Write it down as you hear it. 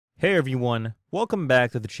Hey everyone, welcome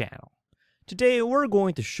back to the channel. Today we're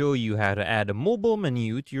going to show you how to add a mobile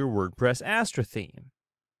menu to your WordPress Astra theme.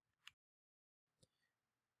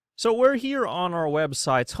 So we're here on our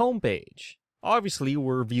website's homepage. Obviously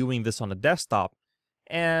we're viewing this on a desktop,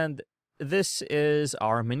 and this is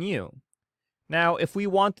our menu. Now if we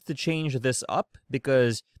wanted to change this up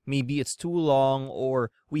because maybe it's too long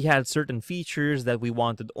or we had certain features that we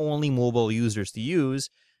wanted only mobile users to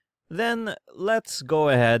use, then let's go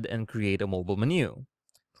ahead and create a mobile menu.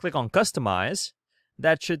 Click on Customize.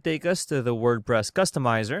 That should take us to the WordPress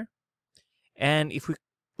Customizer. And if we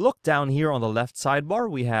look down here on the left sidebar,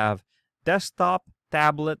 we have Desktop,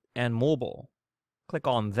 Tablet, and Mobile. Click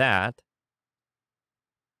on that.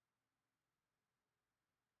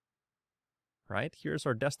 Right, here's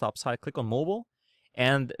our desktop site. Click on Mobile.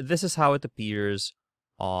 And this is how it appears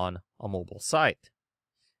on a mobile site.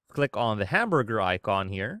 Click on the hamburger icon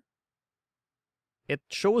here. It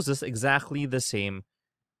shows us exactly the same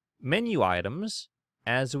menu items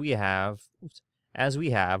as we have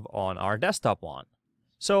on our desktop one.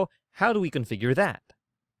 So how do we configure that?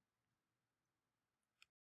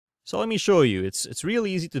 So let me show you. It's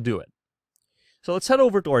really easy to do it. So let's head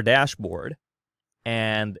over to our dashboard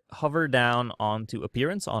and hover down onto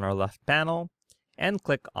Appearance on our left panel and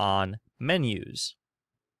click on Menus.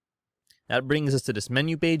 That brings us to this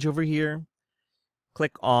menu page over here.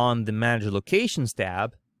 Click on the Manage Locations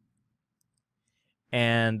tab,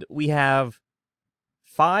 and we have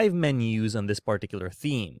 5 menus on this particular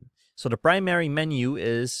theme. So the primary menu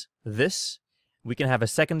is this. We can have a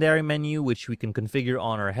secondary menu, which we can configure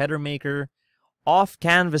on our header maker.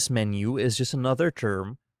 Off-canvas menu is just another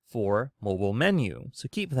term for mobile menu, so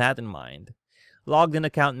keep that in mind. Logged in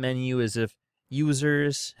account menu is if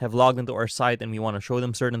users have logged into our site and we want to show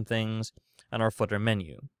them certain things, and our footer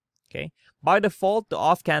menu. Okay. By default, the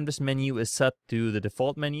off-canvas menu is set to the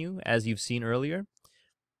default menu, as you've seen earlier.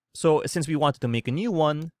 So since we wanted to make a new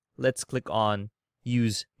one, let's click on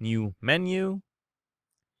Use New Menu.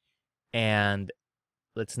 And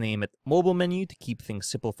let's name it Mobile Menu to keep things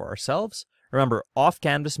simple for ourselves. Remember,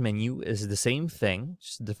 off-canvas menu is the same thing,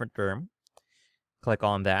 just a different term. Click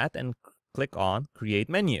on that and click on Create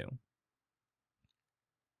Menu.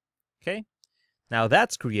 Okay. Now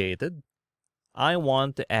that's created. I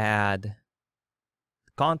want to add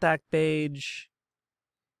the contact page,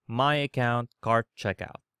 my account, cart,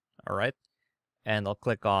 checkout. All right. And I'll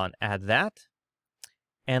click on add that.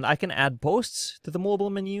 And I can add posts to the mobile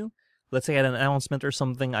menu. Let's say at an announcement or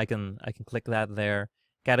something, I can click that there.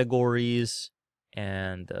 Categories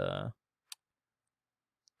and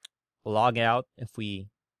log out if we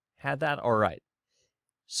had that. All right.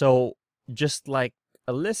 So just like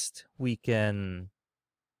a list, we can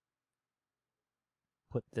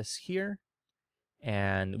put this here,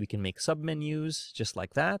 and we can make submenus just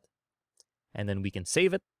like that, and then we can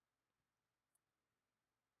save it.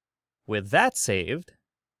 With that saved,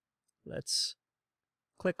 let's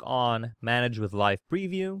click on Manage with Live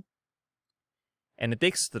Preview, and it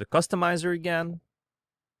takes us to the customizer again.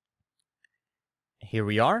 Here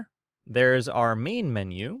we are. There's our main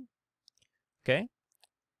menu. Okay,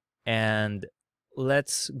 and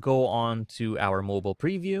let's go on to our mobile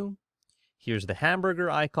preview. Here's the hamburger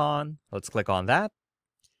icon. Let's click on that.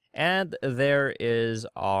 And there is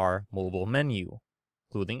our mobile menu,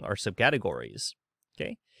 including our subcategories.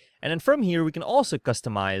 Okay. And then from here, we can also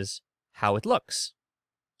customize how it looks.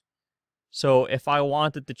 So if I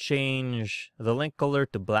wanted to change the link color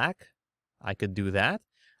to black, I could do that.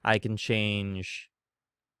 I can change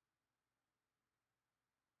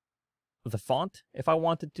the font if I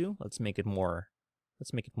wanted to. Let's make it more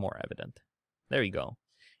evident. There you go.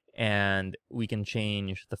 And we can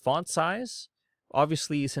change the font size.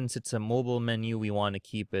 Obviously, since it's a mobile menu, we want to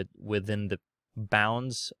keep it within the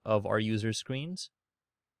bounds of our user screens.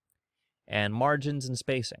 And margins and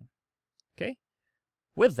spacing. Okay.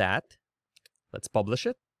 With that, let's publish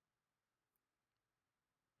it.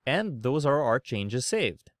 And those are our changes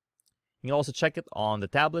saved. You can also check it on the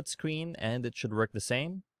tablet screen, and it should work the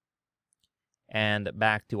same. And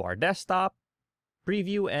back to our desktop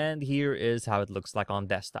preview, and here is how it looks like on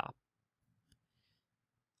desktop.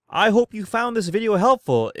 I hope you found this video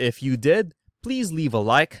helpful. If you did, please leave a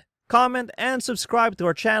like, comment, and subscribe to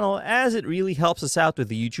our channel, as it really helps us out with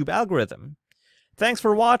the YouTube algorithm. Thanks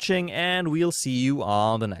for watching, and we'll see you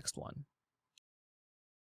on the next one.